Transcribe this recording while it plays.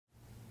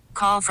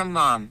call from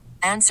mom.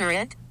 Answer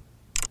it.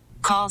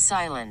 Call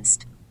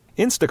silenced.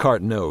 Instacart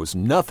knows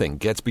nothing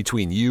gets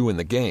between you and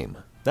the game.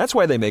 That's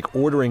why they make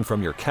ordering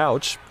from your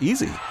couch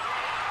easy.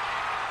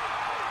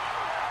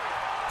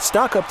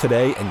 Stock up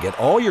today and get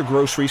all your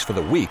groceries for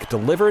the week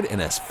delivered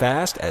in as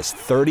fast as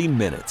 30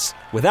 minutes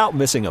without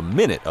missing a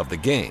minute of the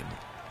game.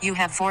 You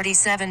have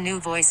 47 new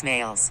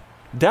voicemails.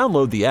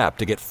 Download the app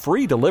to get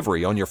free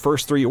delivery on your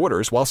first 3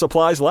 orders while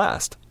supplies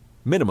last.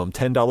 Minimum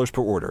 $10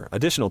 per order.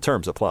 Additional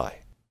terms apply.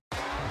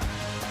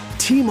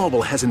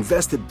 T-Mobile has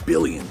invested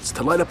billions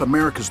to light up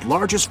America's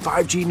largest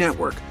 5G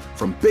network,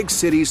 from big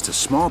cities to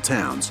small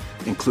towns,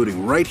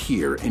 including right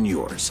here in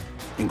yours.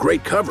 And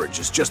great coverage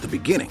is just the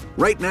beginning.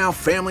 Right now,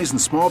 families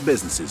and small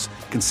businesses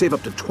can save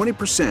up to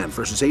 20%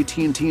 versus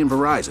AT&T and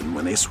Verizon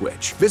when they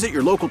switch. Visit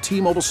your local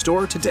T-Mobile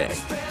store today.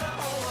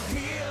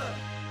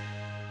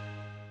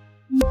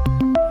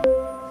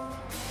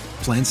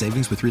 Plan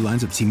savings with 3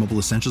 lines of T-Mobile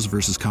Essentials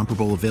versus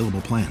comparable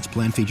available plans.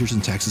 Plan features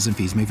and taxes and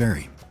fees may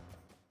vary.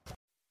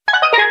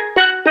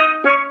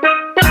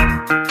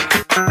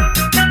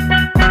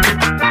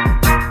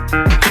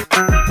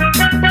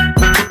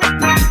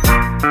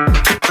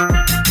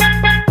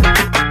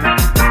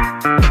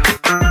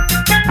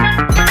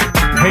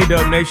 Hey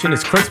Dub Nation,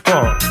 it's Chris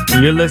Paul,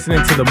 and you're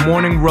listening to The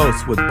Morning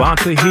Roast with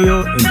Bonta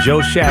Hill and Joe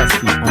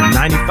Shasky on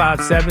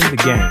 95.7 The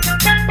Game.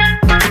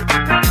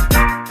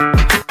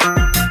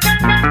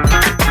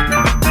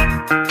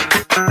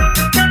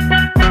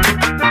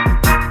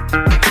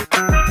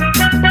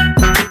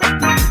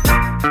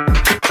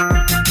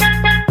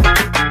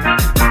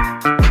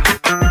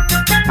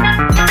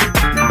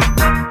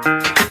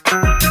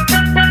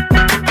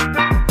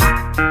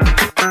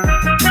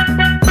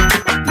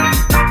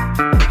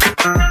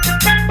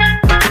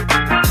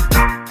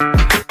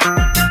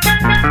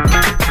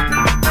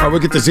 We'll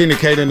get to Zena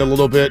Keita in a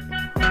little bit.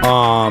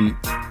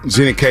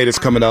 Zena Keita is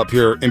coming up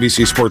here,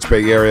 NBC Sports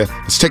Bay Area.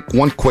 Let's take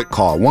one quick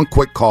call.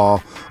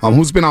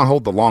 Who's been on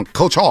hold the longest?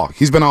 Coach Hall.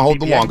 He's been on hold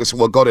the longest.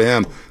 We'll go to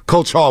him.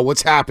 Coach Hall,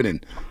 what's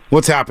happening?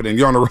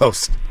 You're on the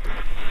roast.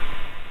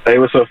 Hey,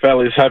 what's up,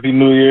 fellas? Happy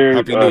New Year.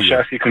 Happy New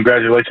Year. Shasky,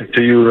 congratulations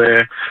to you,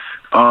 man.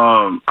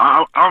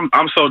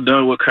 I'm so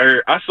done with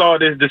Kurt. I saw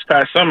this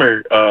past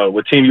summer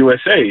with Team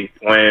USA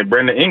when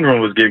Brandon Ingram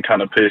was getting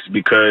kind of pissed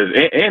because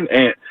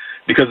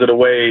of the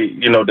way,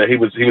 that he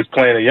was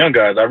playing the young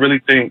guys. I really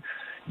think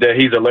that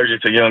he's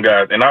allergic to young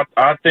guys. And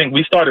I think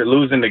we started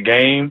losing the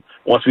game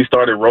once we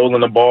started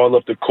rolling the ball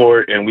up the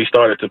court and we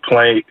started to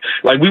play.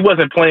 Like, we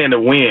wasn't playing to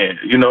win,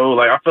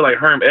 Like, I feel like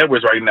Herm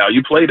Edwards right now.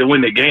 You play to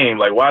win the game.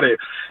 Like, why did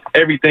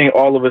everything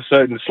all of a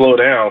sudden slow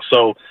down?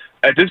 So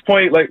at this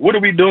point, like, what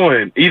are we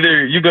doing?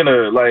 Either you're going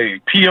to,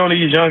 like, pee on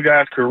these young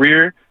guys'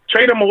 career,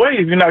 trade them away.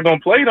 If you're not going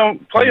to play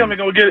them and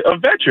go get a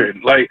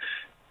veteran. Like,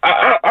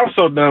 I'm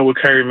so done with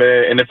Curry,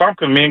 man. And if I'm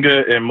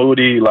Kuminga and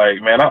Moody,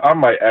 like, man, I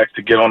might ask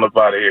to get on up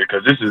out of here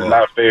because this is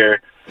not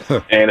fair.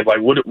 And it's like,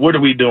 what are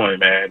we doing,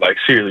 man? Like,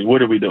 seriously,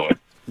 what are we doing?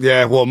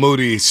 Yeah, well,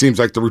 Moody, seems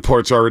like the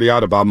report's already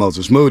out about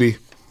Moses Moody.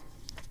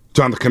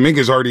 Jonathan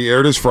Kuminga's already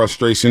aired his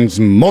frustrations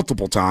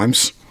multiple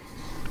times.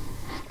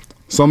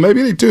 So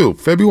maybe they do.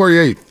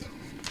 February 8th.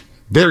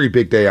 Very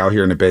big day out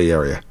here in the Bay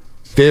Area.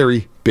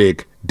 Very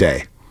big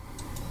day.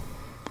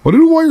 What do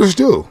the Warriors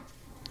do?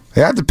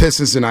 They had the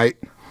Pistons tonight.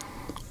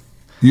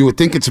 You would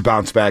think it's a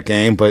bounce-back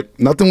game, but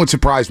nothing would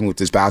surprise me with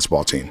this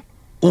basketball team.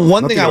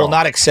 One thing I will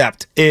not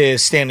accept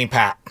is standing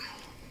pat.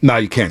 No,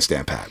 you can't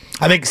stand pat.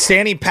 I think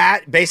standing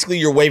pat, basically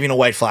you're waving a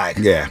white flag.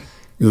 Yeah.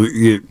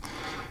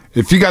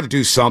 If you got to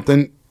do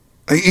something,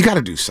 you got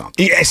to do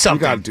something. Yeah,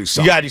 something. You got to do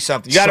something. You got to do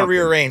something. You got to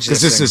rearrange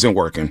this. Because this isn't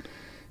working.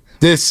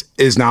 This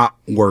is not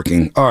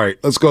working. All right,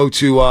 let's go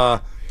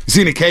to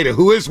Zena Keita,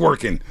 who is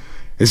working.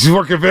 She's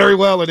working very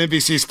well at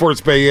NBC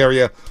Sports Bay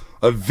Area.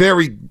 A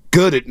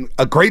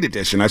great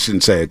addition. I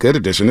shouldn't say a good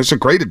addition. It's a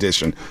great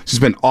addition. She's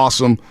been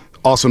awesome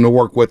to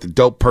work with. A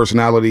dope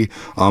personality.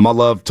 I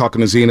love talking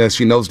to Zena.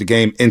 She knows the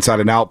game inside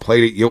and out.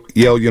 Played at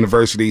Yale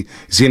University.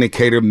 Zena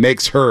Keita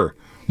makes her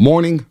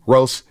morning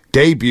roast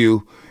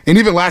debut. And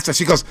even last night,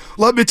 she goes,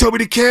 "Love told me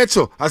to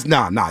cancel." I said,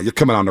 nah, you're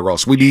coming on the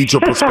roast. We need your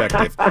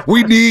perspective.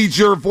 We need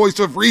your voice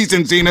of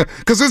reason, Zena,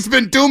 because it's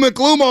been doom and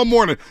gloom all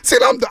morning. See,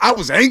 I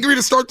was angry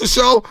to start the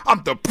show.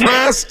 I'm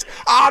depressed.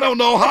 I don't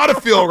know how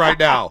to feel right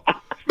now.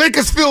 Make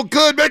us feel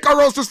good. Make our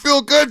roasters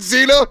feel good,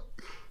 Zena.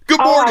 Good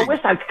morning.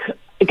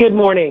 Good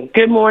morning.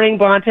 Good morning,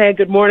 Bonta.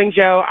 Good morning,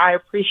 Joe. I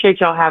appreciate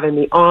y'all having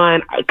me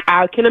on.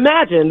 I can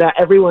imagine that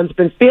everyone's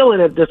been feeling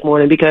it this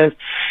morning because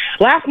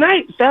last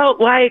night felt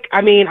like,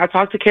 I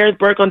talked to Karen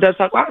Burke on Does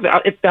Talk Live.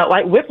 It felt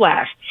like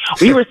whiplash.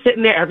 We were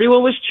sitting there.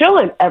 Everyone was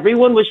chilling.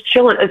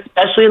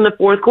 Especially in the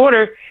fourth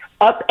quarter,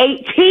 up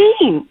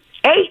 18.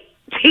 And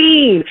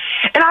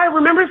I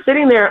remember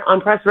sitting there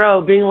on press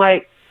row being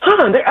like,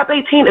 they're up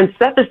 18 and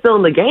Steph is still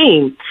in the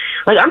game.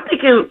 Like, I'm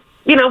thinking,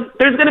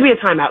 there's going to be a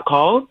timeout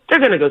call. They're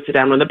going to go sit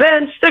down on the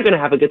bench. They're going to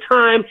have a good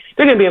time.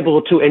 They're going to be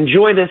able to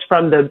enjoy this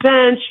from the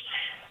bench.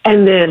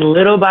 And then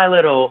little by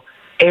little,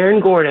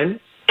 Aaron Gordon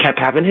kept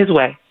having his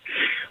way.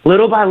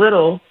 Little by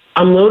little,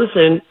 I'm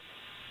noticing,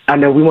 I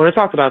know we want to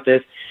talk about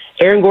this,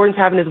 Aaron Gordon's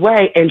having his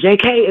way, and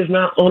J.K. is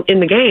not in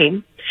the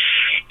game.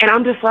 And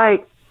I'm just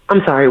like,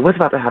 I'm sorry, what's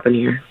about to happen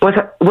here?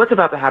 What's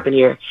about to happen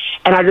here?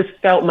 And I just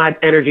felt my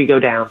energy go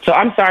down. So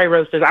I'm sorry,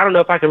 Roasters. I don't know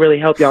if I can really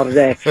help y'all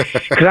today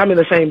because I'm in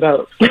the same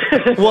boat.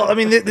 Well, I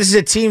mean, this is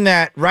a team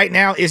that right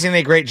now isn't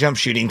a great jump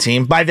shooting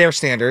team by their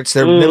standards.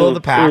 They're middle of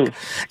the pack.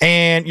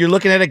 And you're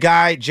looking at a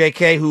guy,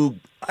 JK, who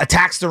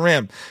attacks the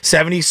rim.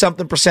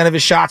 70-something% of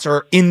his shots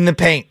are in the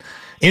paint,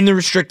 in the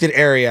restricted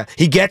area.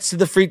 He gets to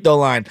the free throw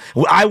line.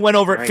 I went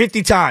over it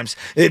 50 times.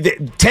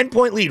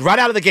 10-point lead right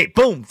out of the gate.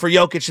 Boom, for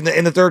Jokic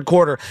in the third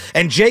quarter.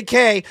 And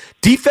JK,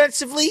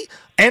 defensively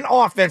and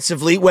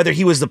offensively, whether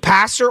he was the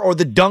passer or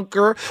the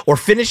dunker or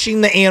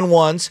finishing the and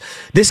ones,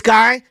 this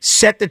guy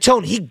set the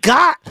tone. He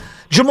got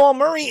Jamal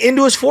Murray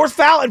into his fourth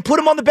foul and put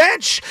him on the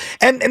bench.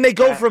 And they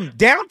go from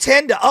down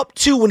 10 to up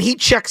 2 when he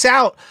checks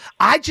out.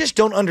 I just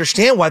don't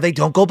understand why they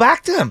don't go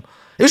back to him.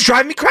 It was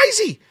driving me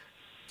crazy.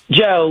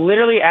 Joe,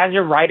 literally, as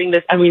you're writing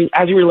this, as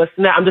you were listening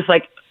to that, I'm just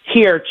like,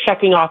 here,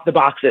 checking off the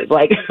boxes.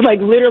 Like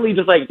literally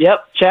just like,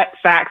 yep, check,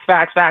 facts.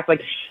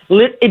 Like,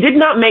 it did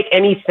not make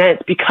any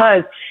sense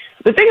because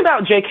the thing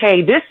about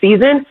JK this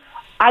season,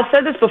 I've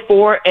said this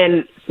before,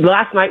 and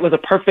last night was a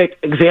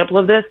perfect example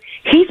of this.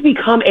 He's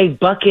become a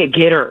bucket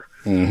getter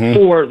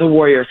for the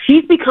Warriors.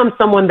 He's become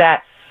someone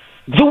that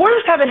the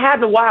Warriors haven't had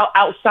in a while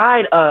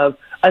outside of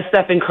a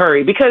Stephen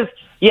Curry because,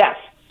 yes,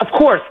 of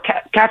course,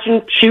 catch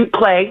and shoot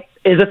Clay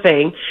is a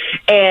thing,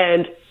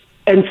 and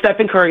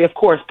Stephen Curry, of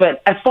course.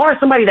 But as far as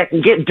somebody that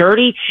can get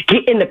dirty,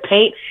 get in the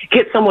paint,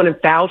 get someone in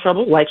foul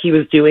trouble like he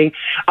was doing,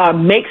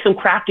 make some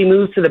crafty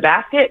moves to the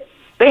basket,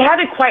 they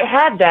haven't quite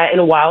had that in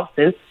a while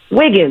since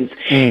Wiggins.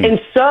 And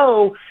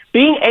so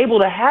being able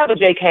to have a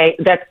JK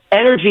that's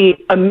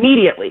energy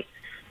immediately,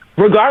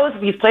 regardless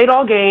if he's played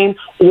all game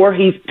or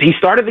he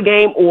started the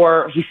game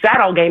or he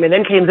sat all game and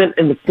then came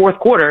in the fourth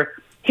quarter,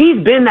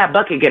 he's been that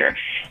bucket getter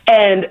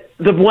and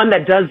the one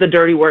that does the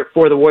dirty work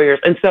for the Warriors.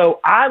 And so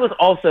I was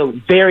also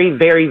very,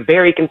 very,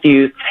 very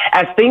confused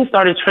as things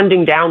started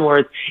trending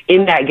downwards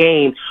in that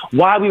game,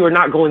 why we were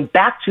not going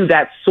back to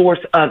that source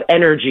of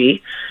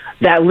energy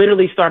that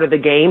literally started the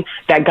game,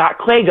 that got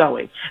Clay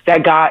going,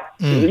 that got,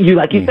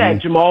 you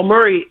said, Jamal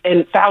Murray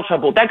in foul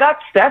trouble, that got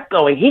Steph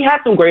going. He had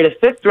some great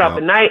assists throughout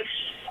the night.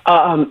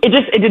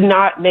 It did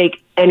not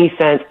make any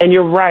sense. And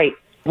you're right.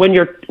 When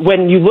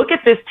you look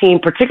at this team,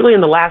 particularly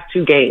in the last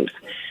 2 games,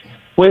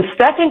 when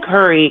Stephen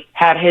Curry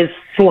had his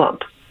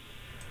slump,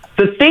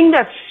 the thing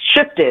that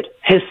shifted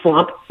his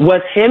slump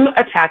was him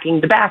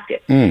attacking the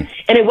basket. And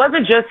it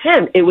wasn't just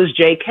him. It was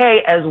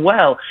JK as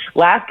well.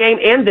 Last game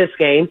and this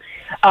game.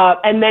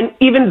 And then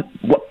even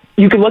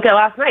you can look at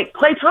last night.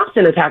 Klay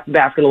Thompson attacked the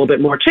basket a little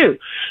bit more too.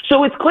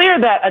 So it's clear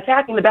that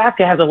attacking the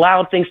basket has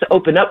allowed things to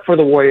open up for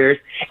the Warriors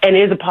and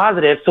is a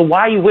positive. So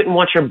why you wouldn't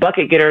want your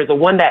bucket getter, the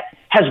one that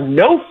has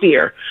no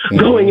fear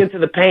going into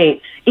the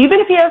paint, even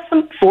if he has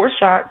some forced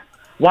shots,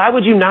 why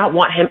would you not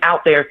want him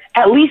out there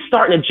at least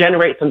starting to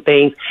generate some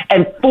things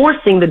and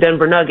forcing the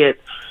Denver Nuggets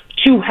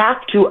to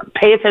have to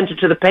pay attention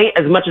to the paint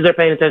as much as they're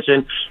paying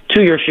attention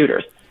to your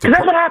shooters? Because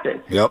that's what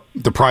happened. Yep.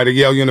 The pride of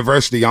Yale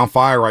University on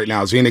fire right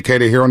now. Zena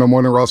Keita here on the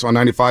Morning Roast on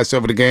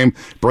 95.7 The Game,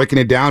 breaking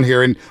it down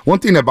here. And one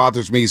thing that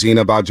bothers me,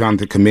 Zena, about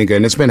Jonathan Kuminga,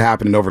 and it's been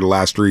happening over the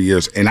last 3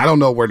 years, and I don't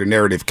know where the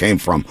narrative came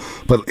from,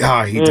 but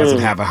he doesn't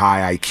have a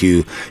high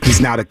IQ.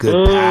 He's not a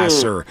good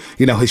passer.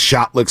 You know, his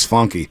shot looks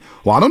funky.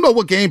 Well, I don't know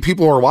what game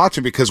people are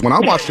watching because when I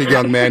watch the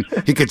young man,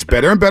 he gets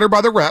better and better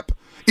by the rep.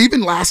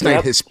 Even last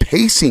night, his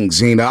pacing,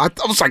 Zena, I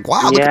was like,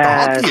 wow, look at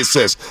the hockey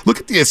assist.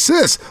 Look at the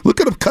assist. Look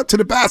at him cut to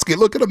the basket.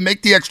 Look at him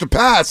make the extra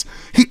pass.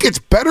 He gets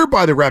better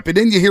by the rep. And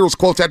then you hear his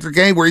quotes after the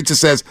game where he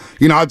just says,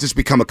 I've just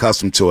become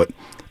accustomed to it.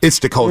 It's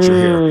the culture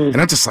here.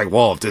 And I'm just like,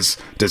 well, does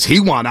he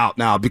want out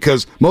now?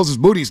 Because Moses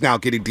Moody's now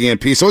getting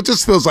DNP. So it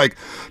just feels like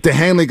the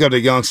handling of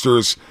the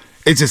youngsters,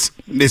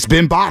 it's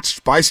been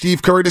botched by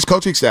Steve Kerr and his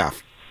coaching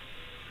staff.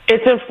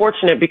 It's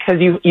unfortunate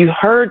because you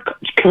heard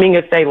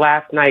Kuminga say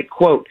last night,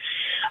 quote,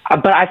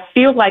 but I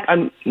feel like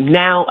I'm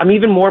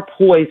even more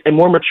poised and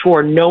more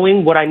mature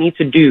knowing what I need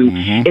to do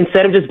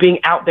instead of just being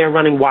out there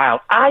running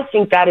wild. I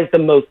think that is the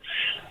most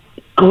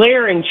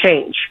glaring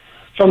change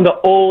from the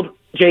old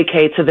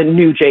JK to the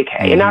new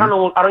JK. And I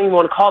don't even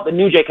want to call it the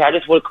new JK.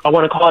 I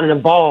want to call it an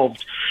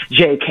evolved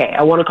JK.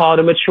 I want to call it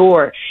a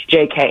mature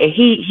JK. And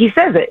he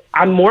says it.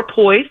 I'm more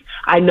poised.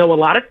 I know a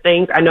lot of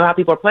things. I know how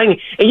people are playing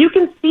me. And you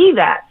can see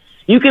that.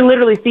 You can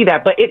literally see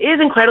that. But it is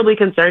incredibly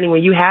concerning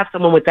when you have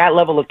someone with that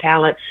level of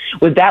talent,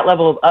 with that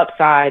level of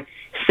upside,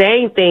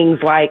 saying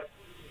things like,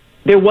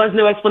 there was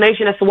no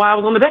explanation as to why I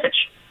was on the bench.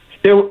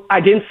 I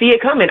didn't see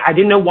it coming. I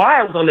didn't know why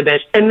I was on the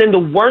bench. And then the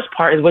worst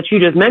part is what you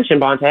just mentioned,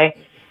 Bonte.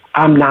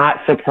 I'm not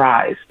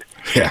surprised.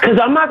 Because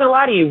I'm not going to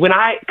lie to you.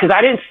 Because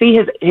I didn't see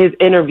his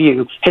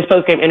interview, his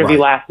post-game interview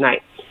last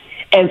night.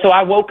 And so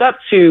I woke up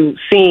to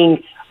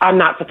seeing I'm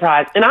not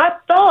surprised. And I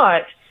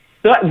thought,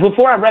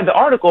 before I read the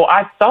article,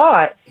 I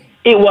thought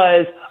it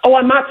was,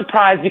 I'm not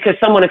surprised because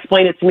someone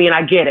explained it to me and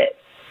I get it.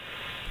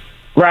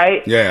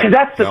 right? Yeah. Because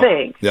that's the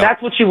thing. Yep.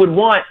 That's what you would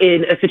want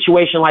in a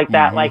situation like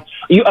that. Like,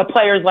 a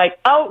player's like,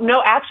 oh,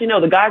 no, actually,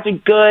 no, the guys are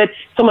good.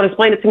 Someone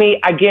explained it to me.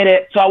 I get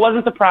it. So I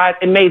wasn't surprised.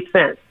 It made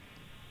sense.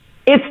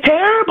 It's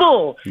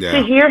terrible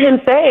to hear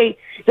him say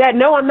that,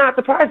 no, I'm not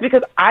surprised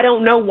because I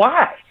don't know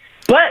why.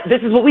 But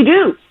this is what we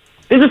do.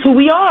 This is who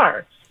we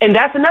are. And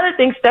that's another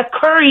thing Steph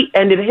Curry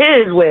ended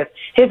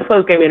his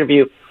post-game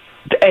interview.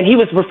 And he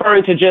was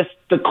referring to just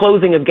the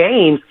closing of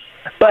games.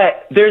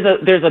 But there's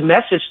a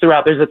message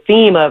throughout. There's a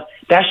theme of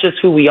that's just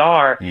who we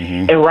are.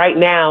 And right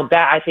now,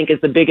 that I think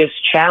is the biggest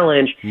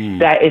challenge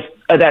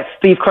that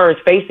Steve Kerr is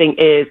facing,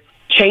 is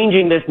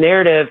changing this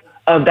narrative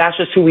of that's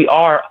just who we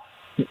are,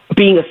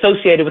 being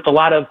associated with a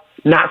lot of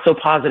not so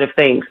positive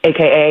things,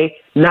 a.k.a.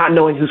 not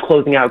knowing who's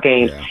closing out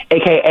games,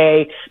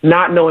 a.k.a.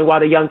 not knowing why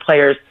the young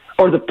players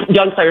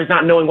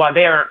not knowing why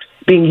they aren't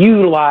being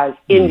utilized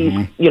in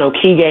these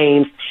key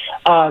games,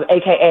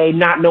 a.k.a.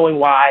 not knowing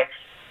why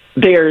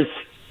there's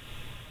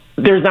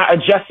not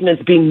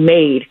adjustments being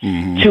made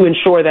to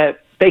ensure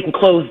that they can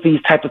close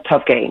these type of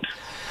tough games.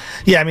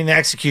 Yeah, I mean, the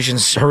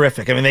execution's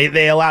horrific. I mean,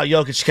 they allow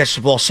Jokic to catch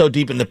the ball so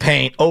deep in the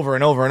paint over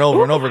and over and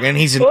over and over again.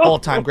 He's an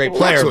all-time great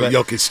player. That's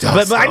what Jokic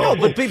does. But I know,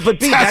 but B,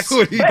 that's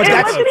what he does.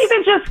 It wasn't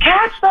even just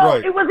catch, though.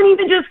 Right. It wasn't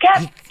even just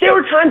catch. There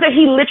were times that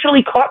he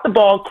literally caught the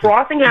ball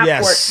crossing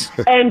half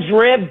court and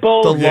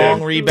dribbled. The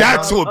long rebound.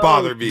 That's what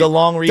bothered me. The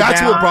long rebound.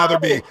 That's what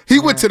bothered me. He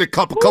went to the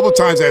couple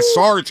times at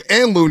Sarge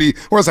and Looney,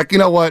 where I was like, you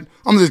know what?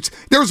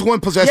 There was one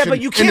possession. Yeah, but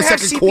you in can't the have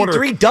second CP3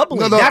 quarter.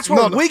 doubling. That's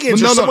where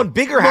Wiggins or someone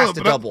bigger has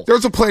to double. There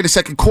was a play in the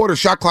second quarter.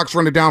 Shot clock's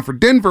running down for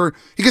Denver.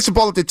 He gets the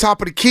ball at the top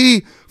of the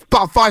key.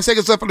 About 5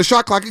 seconds left on the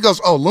shot clock. He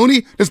goes, oh,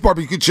 Looney, this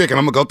barbecue chicken.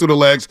 I'm going to go through the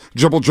legs,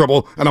 dribble,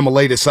 and I'm going to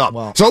lay this up.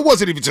 Wow. So it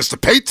wasn't even just the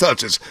paint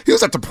touches. He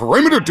was at the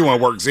perimeter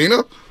doing work,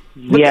 Zena.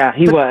 He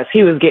was.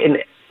 He was getting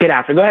it. Get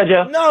after. Go ahead,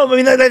 Joe. No, I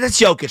mean, that's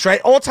Jokic, right?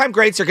 All-time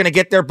greats are going to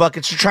get their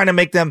buckets. You're trying to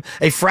make them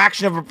a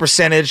fraction of a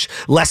percentage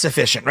less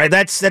efficient, right?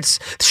 That's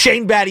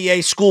Shane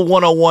Battier, School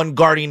 101,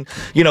 guarding,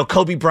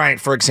 Kobe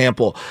Bryant, for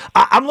example.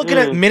 I'm looking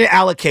at minute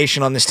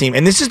allocation on this team,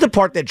 and this is the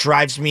part that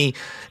drives me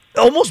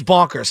almost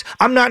bonkers.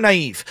 I'm not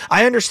naive.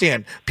 I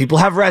understand. People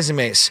have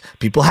resumes.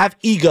 People have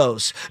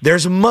egos.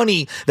 There's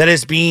money that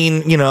is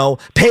being,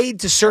 paid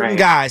to certain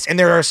guys. And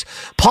there's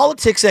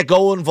politics that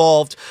go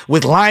involved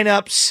with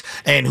lineups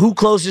and who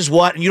closes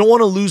what. And you don't want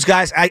to lose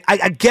guys.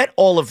 I get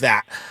all of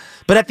that.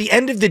 But at the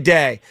end of the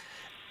day,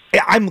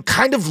 I'm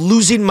kind of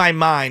losing my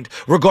mind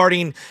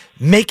regarding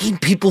making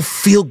people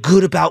feel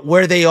good about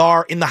where they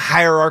are in the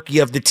hierarchy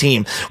of the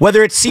team.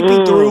 Whether it's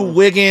CP3,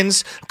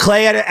 Wiggins,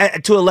 Clay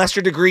to a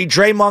lesser degree,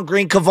 Draymond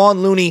Green,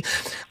 Kevon Looney,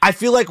 I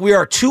feel like we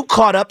are too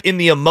caught up in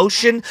the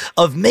emotion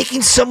of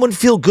making someone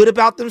feel good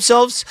about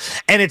themselves,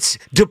 and it's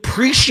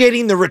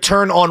depreciating the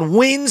return on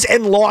wins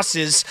and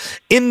losses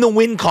in the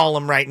win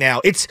column right now.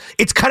 It's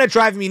kind of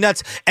driving me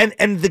nuts.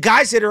 And the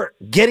guys that are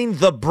getting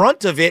the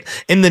brunt of it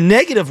in the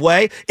negative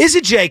way is a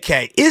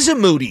JK, is a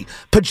Moody,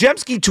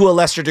 Pajemski to a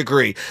lesser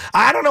degree.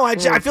 I don't know. I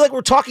feel like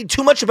we're talking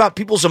too much about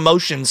people's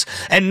emotions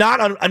and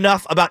not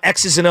enough about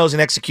X's and O's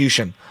and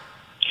execution.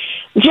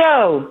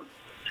 Joe,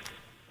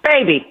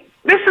 baby,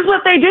 this is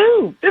what they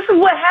do. This is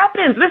what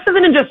happens. This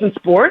isn't just in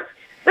sports.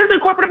 This is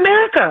in corporate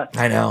America.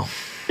 I know.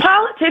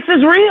 Politics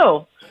is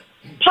real.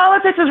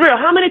 Politics is real.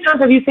 How many times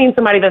have you seen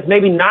somebody that's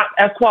maybe not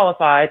as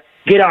qualified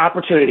get an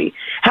opportunity?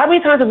 How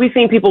many times have we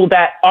seen people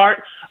that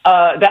aren't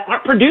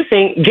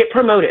producing get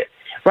promoted?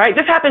 Right?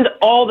 This happens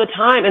all the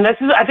time. And I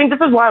think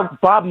this is why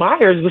Bob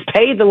Myers was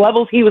paid the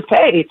levels he was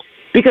paid,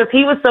 because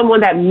he was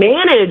someone that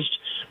managed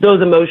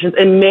those emotions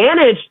and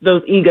managed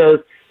those egos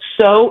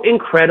so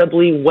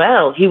incredibly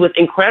well. He was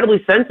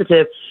incredibly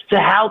sensitive to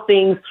how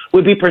things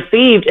would be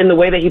perceived in the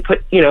way that he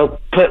put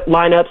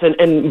lineups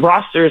and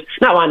rosters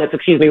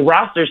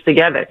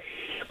together.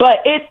 But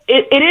it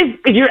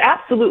is, you're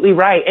absolutely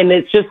right. And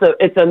it's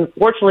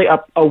unfortunately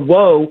a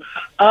woe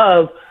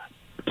of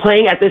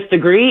playing at this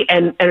degree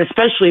and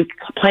especially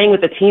playing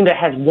with a team that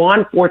has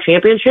won 4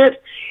 championships.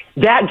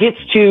 That gets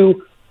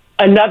to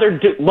another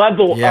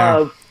level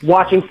of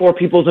watching for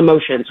people's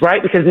emotions,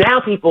 right? Because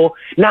now people,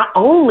 not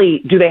only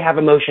do they have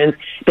emotions,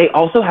 they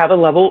also have a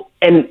level,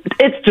 and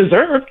it's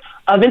deserved,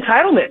 of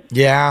entitlement.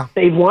 Yeah.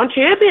 They've won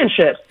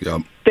championships.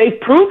 Yep. They've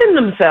proven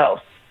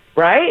themselves,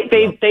 right?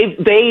 They've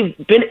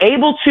been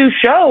able to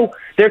show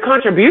their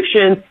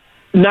contributions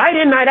night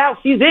in, night out,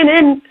 season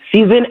in,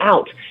 season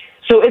out.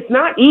 So it's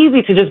not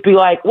easy to just be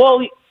like,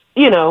 well,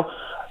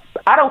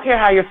 I don't care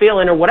how you're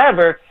feeling or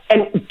whatever,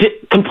 and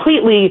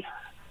completely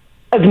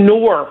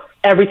ignore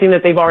everything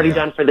that they've already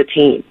done for the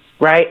team,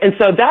 right? And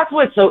so that's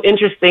what's so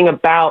interesting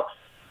about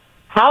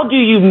how do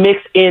you mix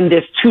in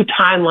this 2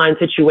 timeline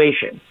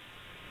situation,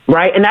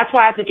 right? And that's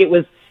why I think it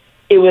was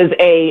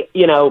a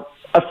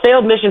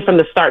failed mission from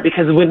the start,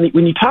 because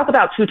when you talk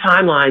about 2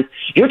 timelines,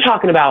 you're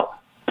talking about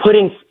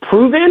putting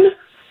proven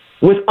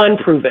with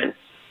unproven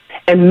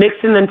and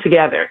mixing them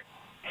together.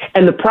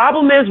 And the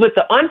problem is with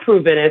the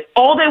unproven is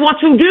all they want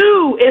to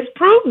do is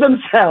prove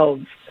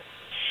themselves.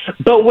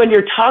 But when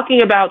you're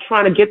talking about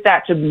trying to get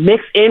that to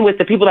mix in with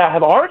the people that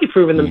have already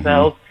proven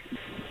themselves,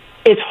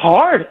 it's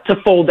hard to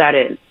fold that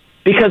in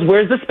because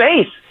where's the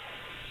space?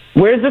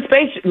 Where's the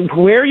space?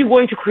 Where are you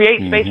going to create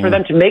space for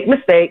them to make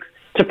mistakes,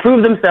 to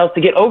prove themselves, to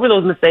get over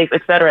those mistakes,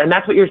 et cetera? And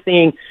that's what you're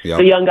seeing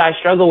the young guys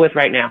struggle with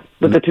right now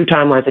with the two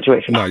timeline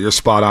situation. No, you're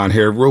spot on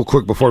here. Real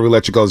quick before we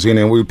let you go,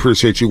 Zena, and we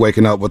appreciate you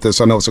waking up with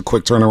us. I know it's a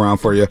quick turnaround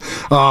for you.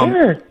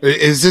 Sure.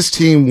 Is this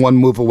team one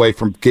move away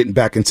from getting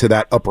back into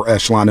that upper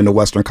echelon in the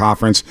Western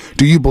Conference?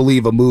 Do you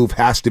believe a move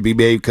has to be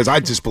made? Because I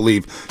just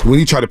believe when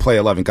you try to play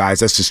 11 guys,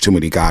 that's just too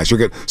many guys.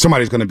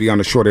 Somebody's going to be on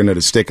the short end of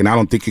the stick, and I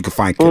don't think you can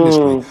find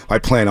chemistry by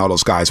playing all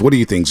those guys. What do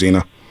you think,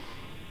 Zena?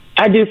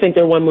 I do think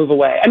they're one move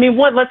away. I mean,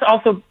 let's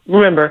also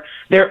remember,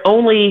 they're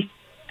only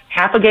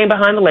half a game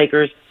behind the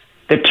Lakers.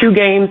 They're 2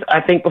 games,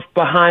 I think,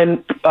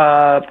 behind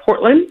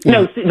Portland.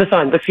 No, the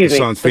Suns, excuse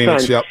me.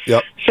 Phoenix,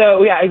 Yep.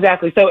 So, yeah,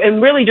 exactly. So,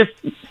 and really just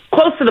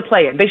close to the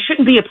play-in. They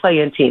shouldn't be a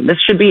play-in team. This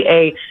should be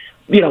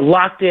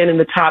locked in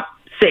the top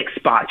 6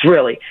 spots,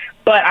 really.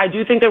 But I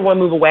do think they're one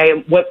move away.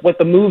 And what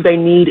the move they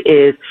need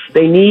is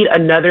they need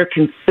another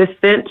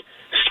consistent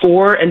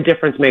scorer and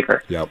difference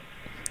maker. Yep.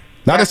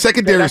 Not a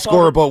secondary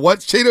scorer, but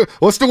what's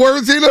the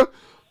word, Zena?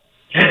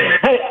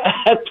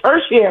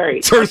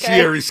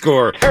 Tertiary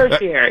score.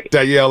 Tertiary.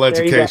 That Yale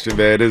education,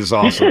 man. It is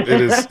awesome.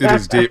 It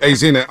is deep. Hey,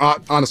 Zena,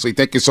 honestly,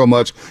 thank you so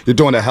much. You're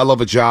doing a hell of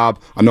a job.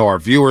 I know our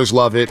viewers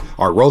love it.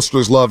 Our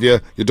roasters love you.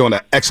 You're doing an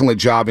excellent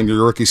job in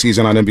your rookie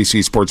season on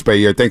NBC Sports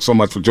Bay Area. Thanks so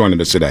much for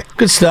joining us today.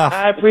 Good stuff.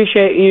 I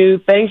appreciate you.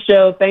 Thanks,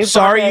 Joe. Thanks.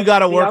 Sorry you got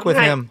to work with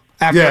him.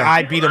 After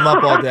I beat him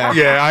up all day.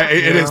 Yeah,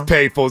 it is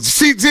painful.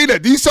 See,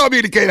 Zena, you saw me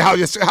indicate how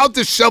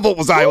disheveled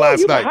was I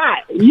last night.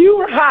 You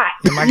were hot.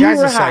 And my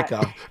guy's a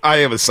psycho. I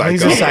am a psycho.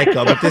 He's a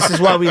psycho, but this is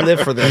why we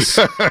live for this.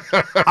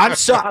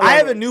 I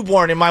have a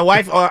newborn, and my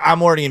wife,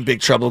 I'm already in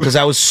big trouble because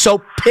I was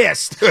so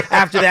pissed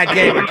after that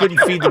game I couldn't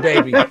feed the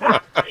baby.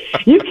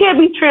 You can't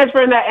be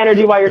transferring that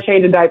energy while you're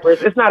changing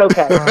diapers. It's not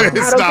okay.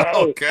 It's not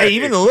okay. Hey,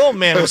 even the little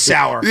man was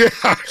sour. Yeah.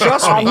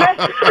 Trust me.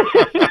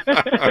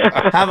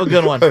 Have a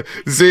good one.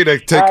 Zena,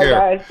 take care.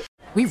 Guys.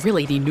 We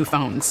really need new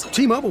phones.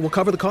 T-Mobile will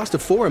cover the cost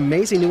of 4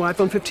 amazing new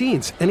iPhone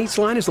 15s, and each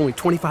line is only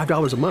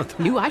 $25 a month.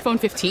 New iPhone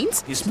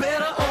 15s? It's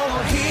better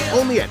over here.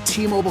 Only at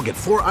T-Mobile, get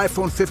 4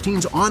 iPhone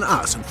 15s on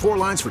us and 4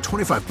 lines for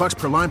 $25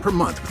 per line per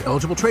month with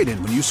eligible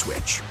trade-in when you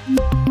switch.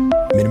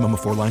 Minimum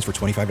of 4 lines for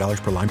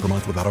 $25 per line per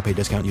month with autopay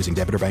discount using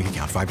debit or bank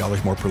account.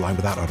 $5 more per line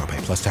without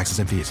autopay, plus taxes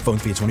and fees. Phone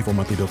fee at 24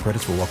 monthly bill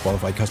credits for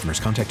well-qualified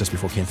customers. Contact us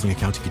before canceling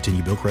account to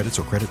continue bill credits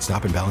or credit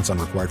stop and balance on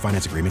required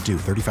finance agreement due.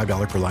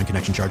 $35 per line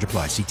connection charge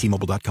applies. See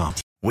T-Mobile.com.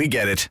 We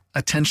get it.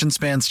 Attention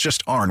spans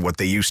just aren't what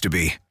they used to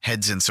be.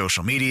 Heads in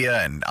social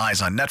media and eyes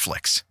on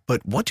Netflix.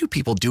 But what do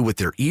people do with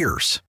their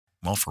ears?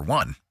 Well, for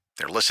one,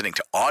 they're listening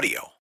to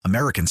audio.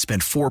 Americans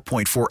spend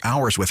 4.4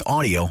 hours with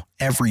audio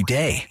every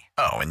day.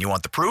 Oh, and you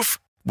want the proof?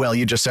 Well,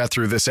 you just sat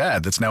through this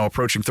ad that's now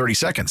approaching 30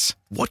 seconds.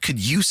 What could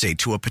you say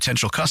to a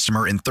potential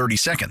customer in 30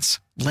 seconds?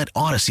 Let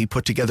Odyssey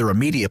put together a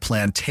media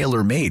plan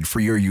tailor-made for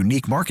your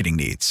unique marketing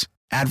needs.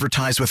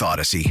 Advertise with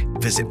Odyssey.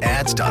 Visit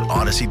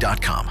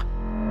ads.odyssey.com.